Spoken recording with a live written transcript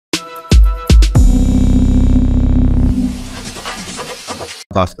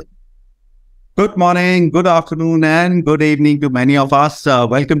Oscar. Good morning, good afternoon, and good evening to many of us.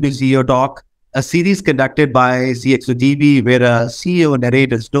 Welcome to CEO Talk, a series conducted by CXO TV, where a CEO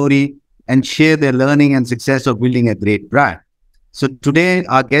narrates a story and share their learning and success of building a great brand. So today,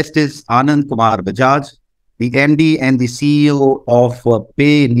 our guest is Anand Kumar Bajaj, the MD and the CEO of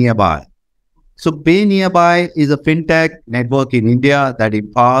PayNearby. So PayNearby is a fintech network in India that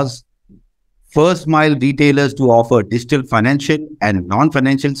empowers first mile retailers to offer digital financial and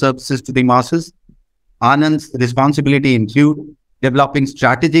non-financial services to the masses. Anand's responsibility include developing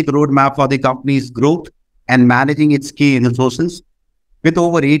strategic roadmap for the company's growth and managing its key resources. With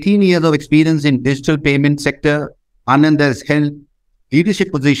over 18 years of experience in digital payment sector, Anand has held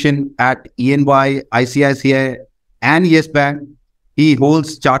leadership position at EY, ICICI, and Yes Bank. He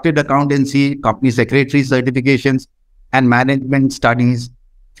holds chartered accountancy, company secretary certifications, and management studies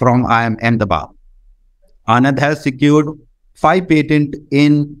from IIM Ahmedabad. Anand has secured 5 patents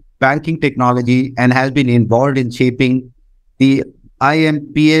in banking technology and has been involved in shaping the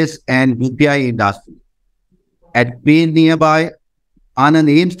IMPS and UPI industry. At PayNearby, Anand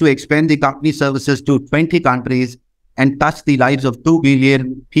aims to expand the company services to 20 countries and touch the lives of 2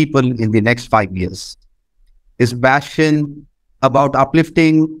 billion people in the next 5 years. His passion about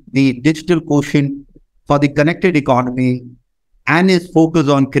uplifting the digital quotient for the connected economy and his focus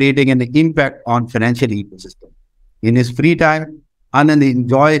on creating an impact on financial ecosystem. In his free time, Anand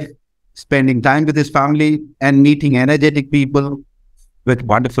enjoys spending time with his family and meeting energetic people with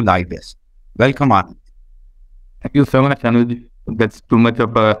wonderful ideas. Welcome, Anand. Thank you so much, Anuj. That's too much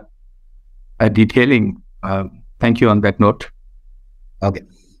of a detailing. Thank you on that note. Okay.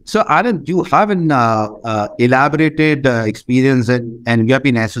 So, Anand, you have an elaborated experience and you have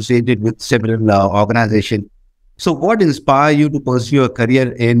been associated with several organizations. So what inspired you to pursue a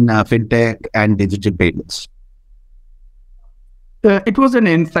career in fintech and digital payments? It was an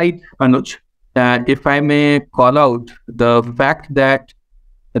insight, Anuj. If I may call out the fact that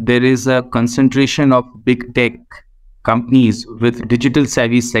there is a concentration of big tech companies with digital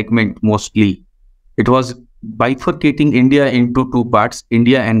savvy segment mostly. It was bifurcating India into 2 parts,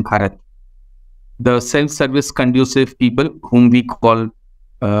 India and Bharat. The self-service conducive people, whom we call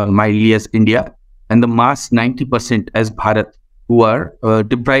mildly as India, and the mass 90% as Bharat, who are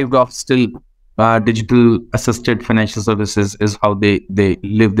deprived of still digital assisted financial services is how they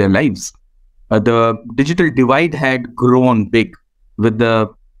live their lives. The digital divide had grown big with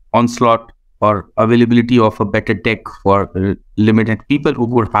the onslaught or availability of a better tech for limited people who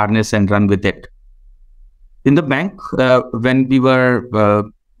would harness and run with it. In the bank, when we were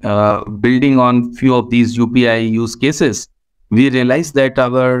building on few of these UPI use cases, we realized that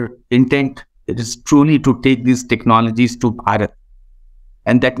our intent is truly to take these technologies to Bharat.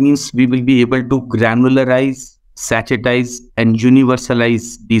 And that means we will be able to granularize, sachetize, and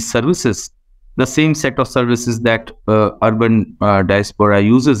universalize these services, the same set of services that urban diaspora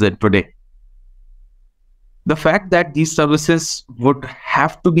uses it today. The fact that these services would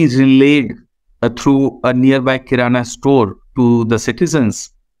have to be relayed through a nearby Kirana store to the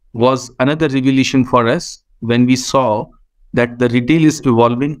citizens was another revelation for us when we saw that the retail is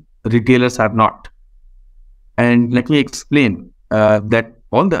evolving, retailers are not. And let me explain that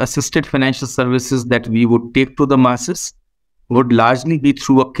all the assisted financial services that we would take to the masses would largely be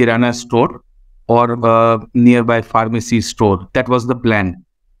through a Kirana store or a nearby pharmacy store. That was the plan.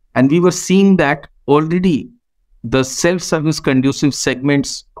 And we were seeing that already the self-service conducive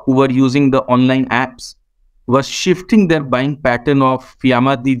segments who were using the online apps were shifting their buying pattern of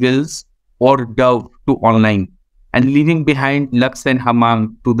Fiyama the Wills or Dove to online and leaving behind Lux and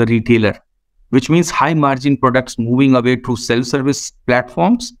Hammam to the retailer, which means high margin products moving away to self-service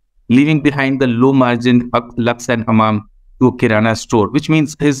platforms, leaving behind the low margin Lux and Hammam to a Kirana store, which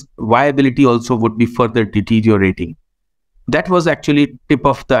means his viability also would be further deteriorating. That was actually tip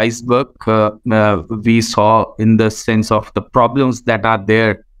of the iceberg we saw in the sense of the problems that are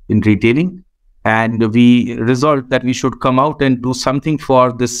there in retailing. And we resolved that we should come out and do something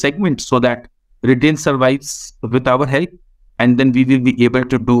for this segment so that retail survives with our help, and then we will be able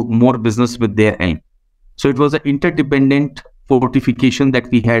to do more business with their help. So it was an interdependent fortification that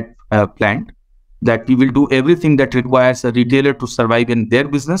we had planned, that we will do everything that requires a retailer to survive in their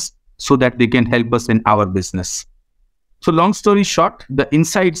business so that they can help us in our business. So long story short, the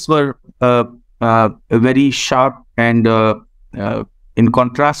insights were very sharp and in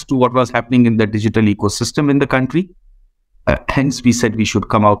contrast to what was happening in the digital ecosystem in the country. Hence, we said we should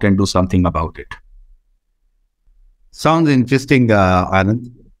come out and do something about it. Sounds interesting,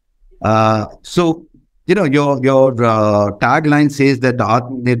 Anand. So, you know, your tagline says that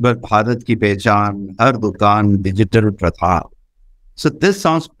Atmanirbhar Bharat ki pehchan, har dukaan digital pratha. So this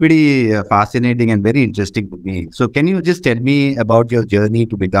sounds pretty fascinating and very interesting to me. So can you just tell me about your journey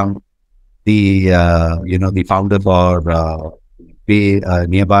to become the the founder for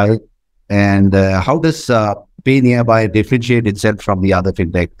PayNearby, and how does PayNearby differentiate itself from the other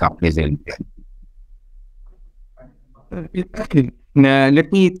fintech companies in India?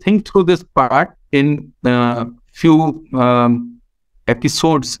 Let me think through this part in a few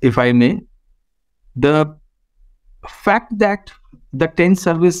episodes, if I may. The fact that the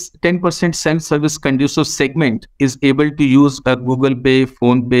 10% self-service conducive segment is able to use a Google Pay,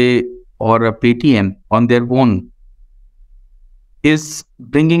 Phone Pay, or a Paytm on their own is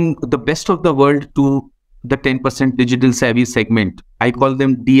bringing the best of the world to the 10% digital savvy segment. I call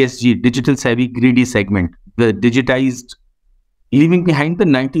them DSG, digital savvy greedy segment, the digitized, leaving behind the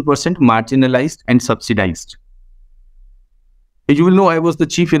 90% marginalized and subsidized. You will know I was the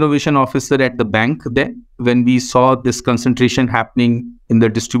chief innovation officer at the bank then when we saw this concentration happening in the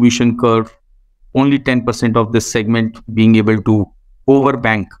distribution curve, only 10% of this segment being able to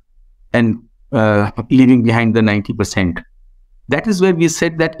overbank and leaving behind the 90%. That is where we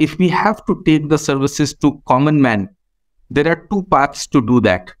said that if we have to take the services to common man, there are two paths to do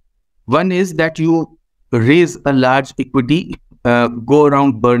that. One is that you raise a large equity, go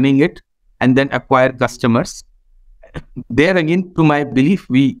around burning it, and then acquire customers. There again, to my belief,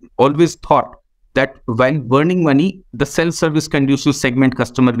 we always thought that while burning money, the self-service conducive segment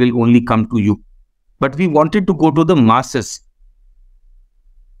customer will only come to you. But we wanted to go to the masses.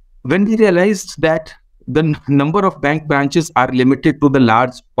 When we realized that the number of bank branches are limited to the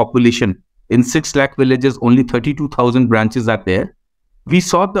large population, in 6 lakh villages, only 32,000 branches are there. We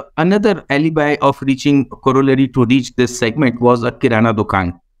saw the another alibi of reaching corollary to reach this segment was a Kirana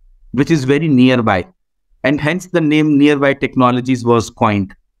Dukan, which is very nearby. And hence the name Nearby Technologies was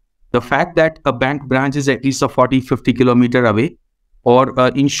coined. The fact that a bank branch is at least a 40-50 kilometer away, or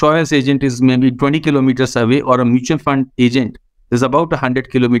an insurance agent is maybe 20 kilometers away, or a mutual fund agent is about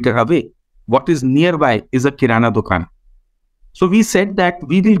 100 kilometers away. What is nearby is a Kirana Dukan. So we said that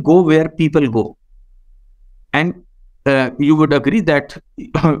we will go where people go. And you would agree that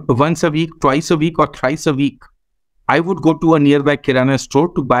once a week, twice a week, or thrice a week, I would go to a nearby Kirana store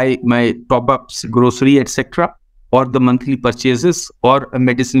to buy my top-ups, grocery, etc., or the monthly purchases, or a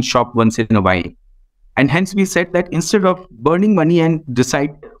medicine shop once in a while. And hence we said that instead of burning money and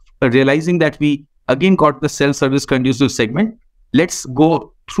realizing that we again got the self-service conducive segment, let's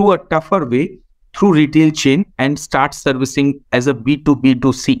go through a tougher way, through retail chain, and start servicing as a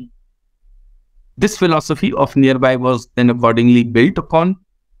B2B2C. This philosophy of Nearby was then accordingly built upon.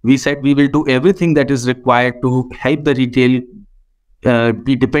 We said we will do everything that is required to help the retail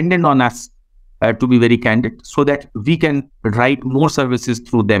be dependent on us, to be very candid, so that we can write more services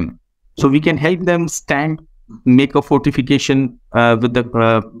through them. So we can help them make a fortification with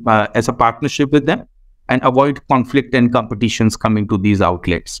as a partnership with them, and avoid conflict and competitions coming to these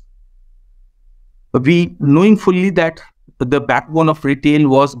outlets. We knowing fully that the backbone of retail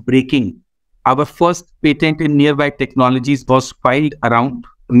was breaking. Our first patent in Nearby Technologies was filed around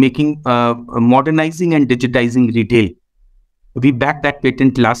making, modernizing and digitizing retail. We backed that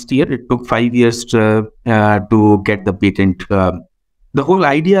patent last year. It took 5 years to get the patent. The whole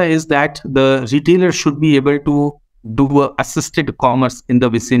idea is that the retailer should be able to do assisted commerce in the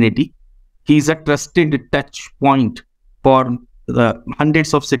vicinity. He's a trusted touch point for the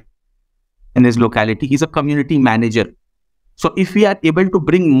hundreds of cities in his locality. He's a community manager. So if we are able to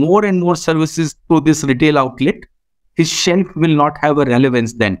bring more and more services to this retail outlet, his shelf will not have a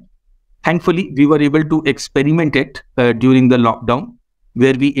relevance then. Thankfully, we were able to experiment it during the lockdown,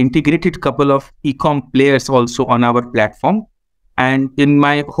 where we integrated a couple of e-com players also on our platform. And in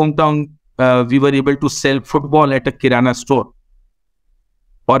my hometown, we were able to sell football at a Kirana store,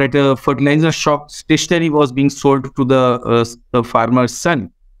 or at a fertilizer shop. Stationery was being sold to the farmer's son.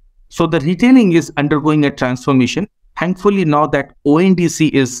 So the retailing is undergoing a transformation. Thankfully, now that ONDC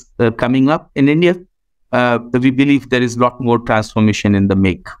is coming up in India, we believe there is a lot more transformation in the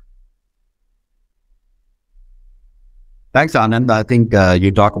make. Thanks, Anand. I think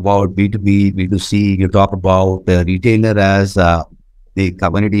you talk about B2B, B2C, you talk about the retailer as the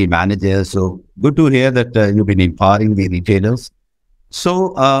community manager. So good to hear that you've been empowering the retailers.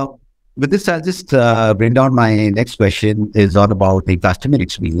 So with this, I'll just bring down my next question is all about the customer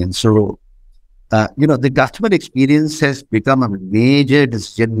experience. So, the customer experience has become a major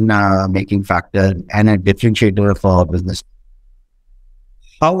decision-making factor and a differentiator for business.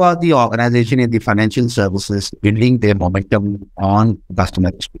 How are the organization in the financial services building their momentum on customer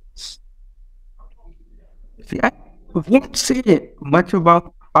experience? See, I won't say much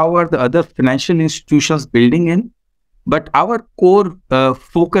about how are the other financial institutions building in. But our core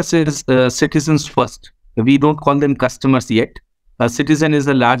focus is citizens first. We don't call them customers yet. A citizen is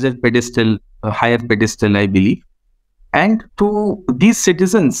a larger pedestal, a higher pedestal, I believe. And to these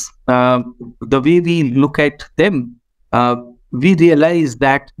citizens, the way we look at them, we realize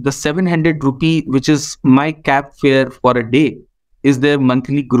that the 700 rupee, which is my cab fare for a day, is their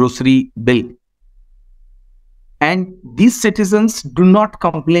monthly grocery bill. And these citizens do not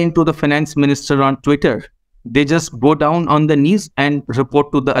complain to the finance minister on Twitter. They just go down on the knees and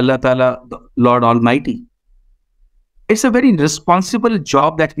report to the Allah Ta'ala, the Lord Almighty. It's a very responsible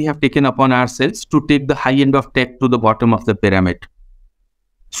job that we have taken upon ourselves to take the high end of tech to the bottom of the pyramid.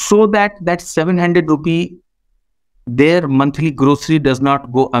 So that 700 rupee, their monthly grocery does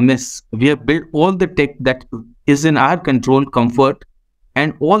not go amiss. We have built all the tech that is in our control, comfort,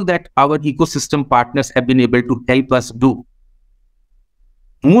 and all that our ecosystem partners have been able to help us do.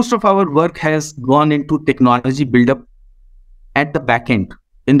 Most of our work has gone into technology build-up at the back end.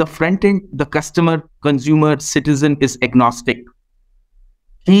 In the front end, the customer, consumer, citizen is agnostic.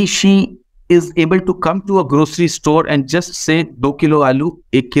 She is able to come to a grocery store and just say 2 kilo aloo,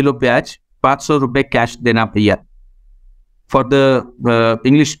 1 kilo pyaj, 500 rupees cash dena bhaiya. For the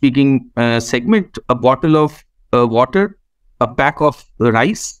English-speaking segment, a bottle of water, a pack of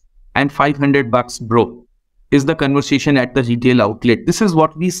rice, and $500 bro is the conversation at the retail outlet. This is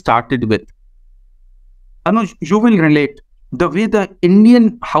what we started with. Anuj, you will relate. The way the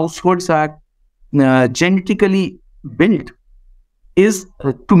Indian households are genetically built is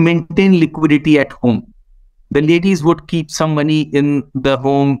to maintain liquidity at home. The ladies would keep some money in the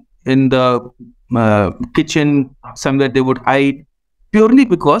home, in the kitchen, somewhere they would hide, purely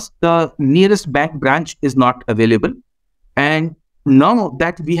because the nearest bank branch is not available. And now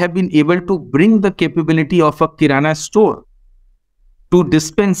that we have been able to bring the capability of a Kirana store to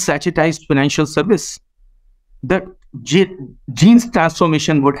dispense sachetized financial service, the genes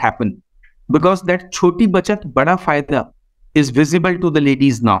transformation would happen, because that choti bachat bada fayda is visible to the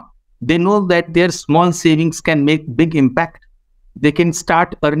ladies now. They know that their small savings can make big impact. They can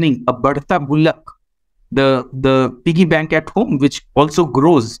start earning a badhta gullak, the piggy bank at home, which also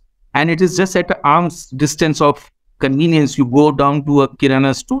grows, and it is just at an arm's distance of convenience. You go down to a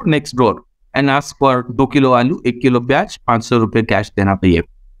Kirana store next door and ask for 2 kilo aloo, 1 kilo pyaj, 500 rupees cash dena paye.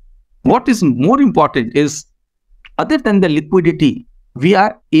 What is more important is, other than the liquidity, we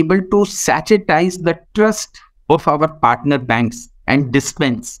are able to sachetize the trust of our partner banks and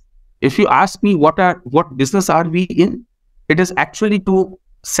dispense. If you ask me what business are we in, it is actually to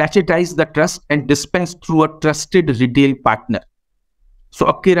sachetize the trust and dispense through a trusted retail partner. So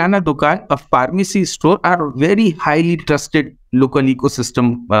a Kirana Dukan, a pharmacy store are very highly trusted local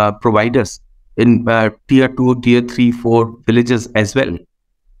ecosystem providers in tier 2, tier 3, 4 villages as well.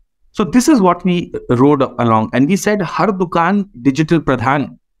 So this is what we rode along, and we said Har Dukan Digital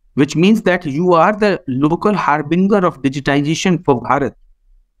Pradhan, which means that you are the local harbinger of digitization for Bharat.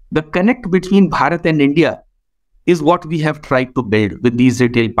 The connect between Bharat and India is what we have tried to build with these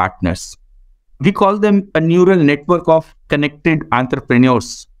retail partners. We call them a neural network of connected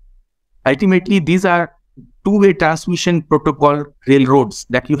entrepreneurs. Ultimately, these are two-way transmission protocol railroads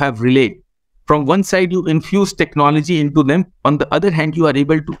that you have relayed. From one side, you infuse technology into them. On the other hand, you are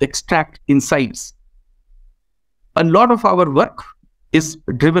able to extract insights. A lot of our work is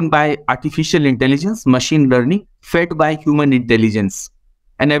driven by artificial intelligence, machine learning, fed by human intelligence.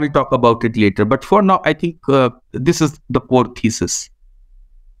 And I will talk about it later. But for now, I think this is the core thesis.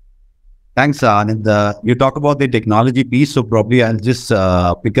 Thanks, Anand. You talk about the technology piece, so probably I'll just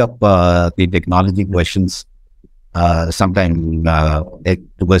pick up the technology questions sometime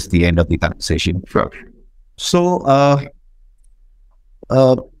towards the end of the conversation. Sure. So,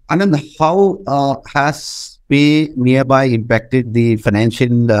 Anand, how has PayNearby impacted the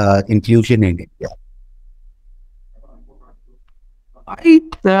financial inclusion in India? I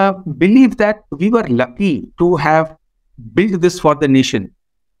believe that we were lucky to have built this for the nation.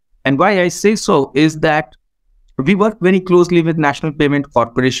 And why I say so is that we work very closely with National Payment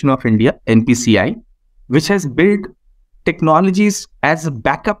Corporation of India, NPCI, which has built technologies as a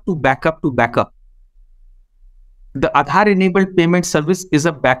backup to backup to backup. The Aadhaar-enabled payment service is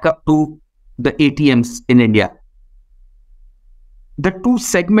a backup to the ATMs in India. The two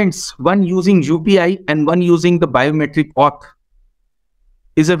segments, one using UPI and one using the biometric auth,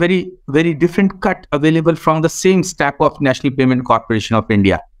 is a very, very different cut available from the same stack of National Payment Corporation of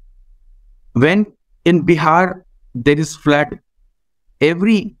India. When in Bihar there is flood,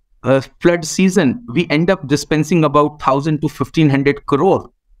 every flood season, we end up dispensing about 1,000 to 1,500 crore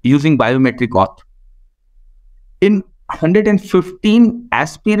using biometric auth. In 115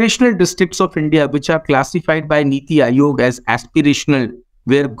 aspirational districts of India, which are classified by Niti Aayog as aspirational,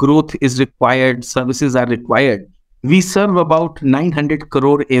 where growth is required, services are required. We serve about 900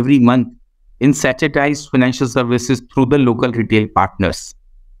 crore every month in satellited financial services through the local retail partners.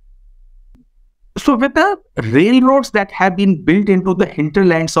 So with the railroads that have been built into the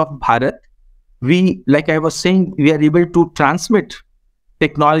hinterlands of Bharat, we, like I was saying, we are able to transmit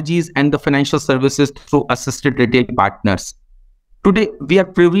technologies and the financial services through assisted retail partners. Today, we are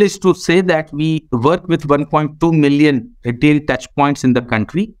privileged to say that we work with 1.2 million retail touchpoints in the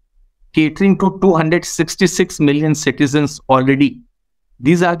country, catering to 266 million citizens already.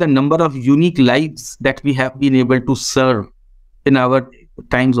 These are the number of unique lives that we have been able to serve in our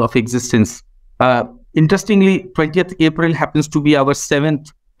times of existence. Interestingly, 20th April happens to be our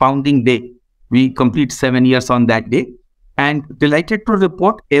 7th founding day. We complete 7 years on that day. And delighted to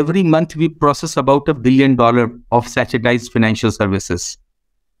report, every month we process about $1 billion of satellited financial services.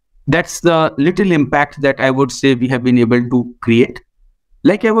 That's the little impact that I would say we have been able to create.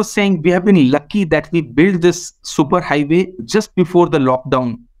 Like I was saying, we have been lucky that we built this super highway just before the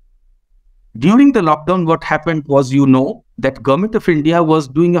lockdown. During the lockdown, what happened was, that Government of India was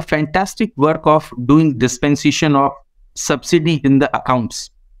doing a fantastic work of doing dispensation of subsidy in the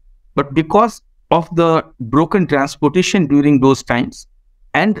accounts. But because of the broken transportation during those times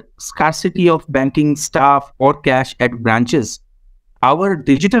and scarcity of banking staff or cash at branches, our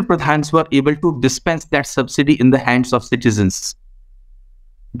digital pradhans were able to dispense that subsidy in the hands of citizens.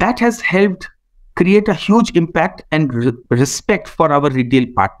 That has helped create a huge impact and respect for our retail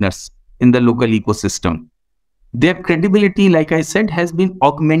partners in the local ecosystem. Their credibility, like I said, has been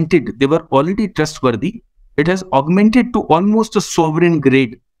augmented. They were already trustworthy. It has augmented to almost a sovereign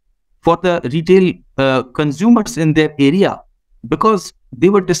grade for the retail consumers in their area, because they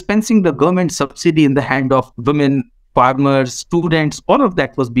were dispensing the government subsidy in the hand of women, farmers, students. All of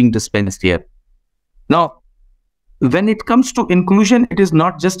that was being dispensed here. Now, when it comes to inclusion, it is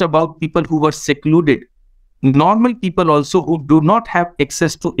not just about people who were secluded. Normal people also who do not have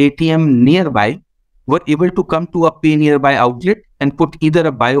access to ATM nearby were able to come to a PayNearby outlet and put either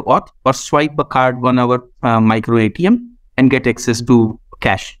a bio auth or swipe a card on our micro ATM and get access to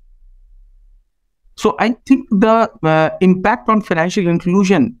cash. So I think the impact on financial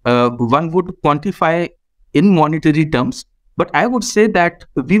inclusion, one would quantify in monetary terms, but I would say that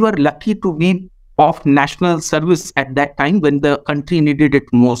we were lucky to be of national service at that time when the country needed it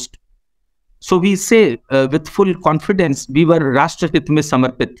most. So we say with full confidence, we were Rashtra Hit Mein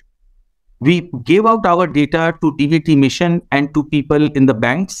Samarpit. We gave out our data to DBT mission and to people in the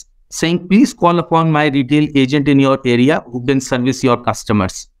banks saying, please call upon my retail agent in your area who can service your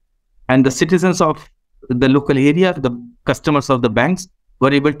customers. And the citizens of the local area, the customers of the banks,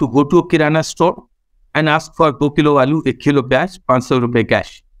 were able to go to a kirana store and ask for 2 kilo aloo, 1 kilo pyaj, 500 rupee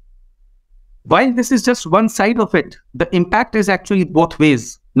cash. While this is just one side of it, the impact is actually both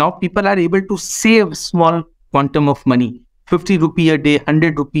ways. Now people are able to save small quantum of money, 50 rupee a day,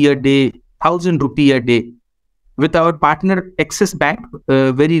 100 rupee a day, 1000 rupee a day. With our partner Axis Bank,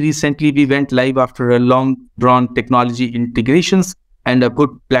 very recently we went live after a long drawn technology integrations, and a good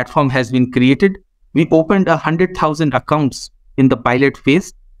platform has been created. We opened 100,000 accounts in the pilot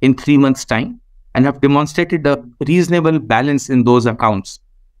phase in 3 months' time and have demonstrated a reasonable balance in those accounts.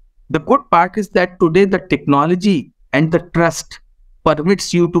 The good part is that today the technology and the trust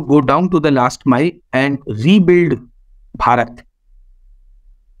permits you to go down to the last mile and rebuild Bharat.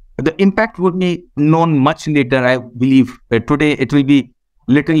 The impact would be known much later, I believe. Today it will be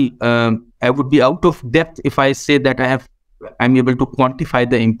little, I would be out of depth if I say that I'm able to quantify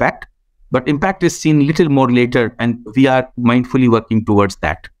the impact, but impact is seen little more later, and we are mindfully working towards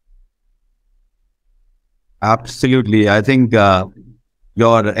that. Absolutely. I think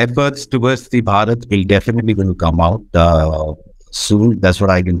your efforts towards the Bharat will definitely going to come out soon. That's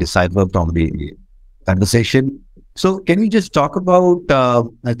what I can decipher from the conversation. So can you just talk about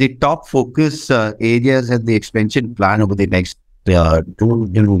the top focus areas and the expansion plan over the next 2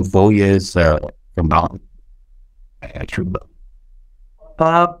 to 4 years from now?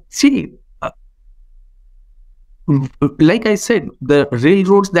 Like I said, the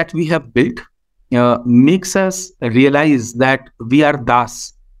railroads that we have built makes us realize that we are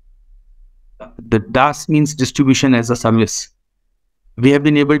DaaS. The DaaS means distribution as a service. We have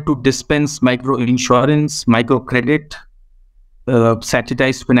been able to dispense micro insurance, micro credit,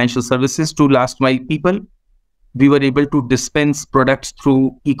 satellited financial services to last mile people. We were able to dispense products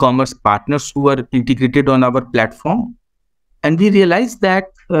through e-commerce partners who are integrated on our platform. And we realized that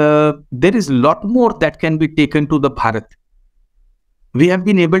there is a lot more that can be taken to the Bharat. We have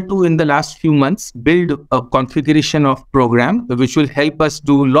been able to, in the last few months, build a configuration of program which will help us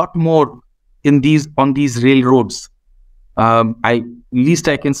do a lot more on these railroads. Least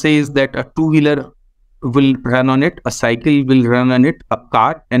I can say is that a two-wheeler will run on it, a cycle will run on it, a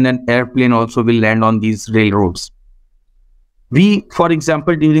car and an airplane also will land on these railroads. We, for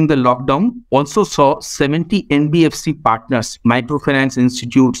example, during the lockdown, also saw 70 NBFC partners, microfinance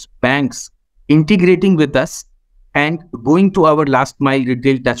institutes, banks, integrating with us and going to our last mile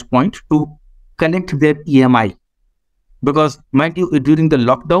retail touchpoint to collect their EMI. Because, mind you, during the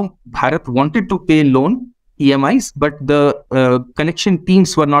lockdown, Bharat wanted to pay loan EMIs, but the collection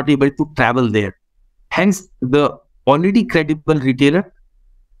teams were not able to travel there. Hence, the already credible retailer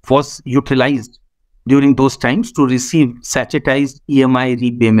was utilized during those times to receive sachetized EMI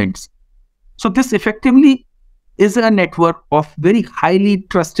repayments. So this effectively is a network of very highly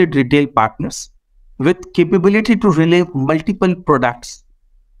trusted retail partners with capability to relay multiple products.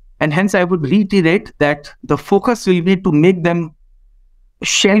 And hence I would reiterate that the focus will be to make them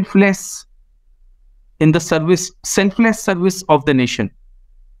shelfless in the selfless service of the nation.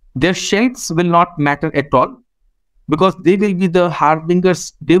 Their shelves will not matter at all because they will be the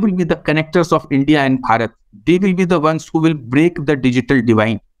harbingers, they will be the connectors of India and Bharat. They will be the ones who will break the digital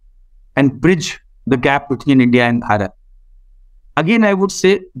divide and bridge the gap between India and Bharat. Again, I would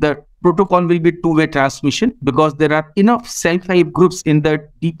say the protocol will be two-way transmission because there are enough self-help groups in the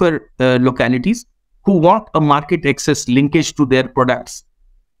deeper localities who want a market access linkage to their products.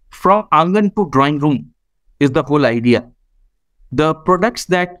 From Angan to drawing room is the whole idea. The products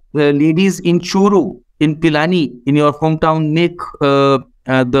that ladies in Churu, in Pilani, in your hometown make the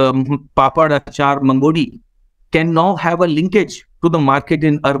papad, achar, mangodi can now have a linkage to the market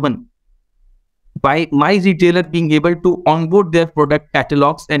in urban by my retailer being able to onboard their product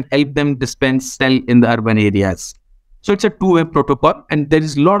catalogs and help them dispense, sell in the urban areas. So it's a two-way protocol and there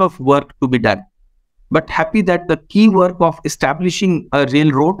is a lot of work to be done. But happy that the key work of establishing a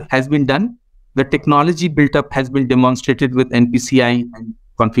railroad has been done. The technology built up has been demonstrated with NPCI and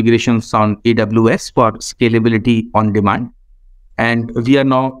configurations on AWS for scalability on demand. And we are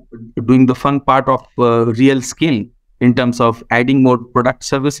now doing the fun part of real scale in terms of adding more product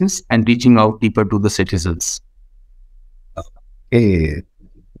services and reaching out deeper to the citizens. Okay.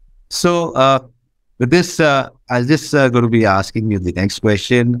 So with this, I'll just going to be asking you the next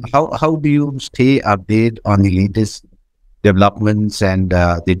question. How do you stay updated on the latest developments and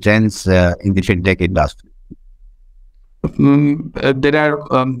the trends in the fintech industry? There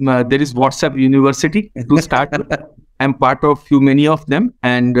is WhatsApp University to start with. I'm part of many of them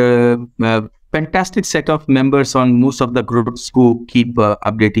and fantastic set of members on most of the groups who keep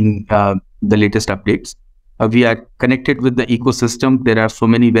updating the latest updates. We are connected with the ecosystem. There are so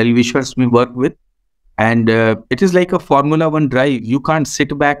many well-wishers we work with. And it is like a Formula One drive. You can't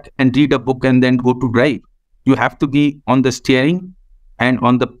sit back and read a book and then go to drive. You have to be on the steering and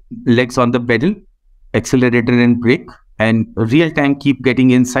on the legs on the pedal, accelerator and brake, and real time keep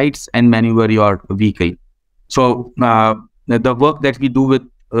getting insights and maneuver your vehicle. So the work that we do with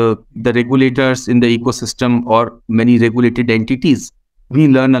the regulators in the ecosystem or many regulated entities, we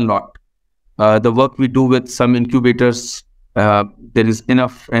learn a lot. The work we do with some incubators, there is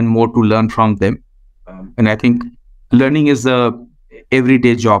enough and more to learn from them. And I think learning is a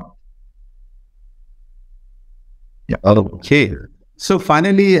everyday job. Yeah. Okay. So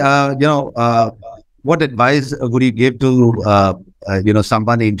finally, what advice would you give to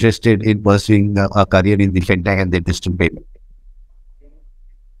someone interested in pursuing a career in the fintech and the digital payment?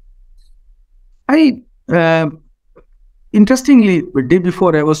 Interestingly, the day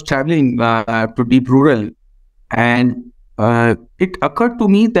before I was traveling to deep rural, and it occurred to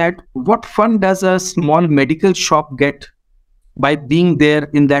me that what fun does a small medical shop get by being there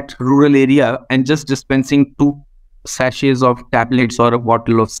in that rural area and just dispensing 2 sachets of tablets or a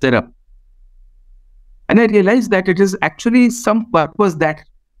bottle of syrup. And I realized that it is actually some purpose that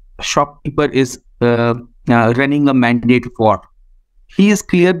shopkeeper is running a mandate for. He is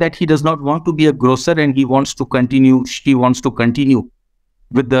clear that he does not want to be a grocer and she wants to continue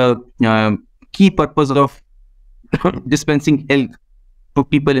with the key purpose of dispensing health to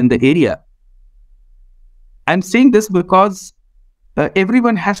people in the area. I'm saying this because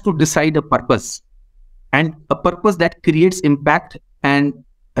everyone has to decide a purpose, and a purpose that creates impact and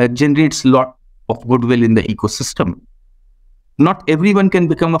generates a lot of goodwill in the ecosystem. Not everyone can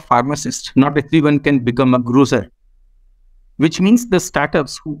become a pharmacist. Not everyone can become a grocer. Which means the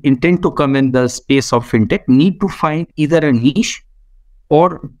startups who intend to come in the space of fintech need to find either a niche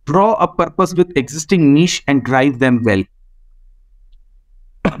or draw a purpose with existing niche and drive them well.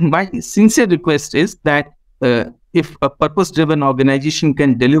 My sincere request is that if a purpose-driven organization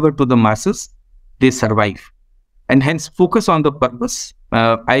can deliver to the masses, they survive. And hence, focus on the purpose.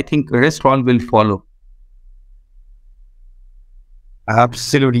 I think rest all will follow.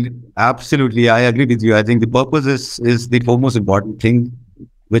 Absolutely. Absolutely. I agree with you. I think the purpose is the foremost important thing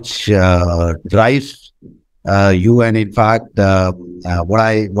which drives you. And in fact, what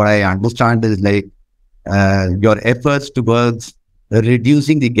I understand is like your efforts towards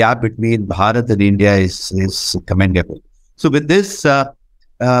reducing the gap between Bharat and India is commendable. So with this,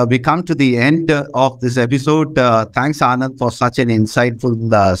 we come to the end of this episode. Thanks, Anand, for such an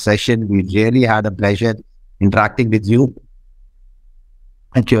insightful session. We really had a pleasure interacting with you.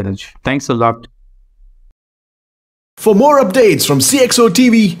 Thank you, Anuj. Thanks a lot. For more updates from CXO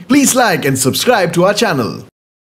TV, please like and subscribe to our channel.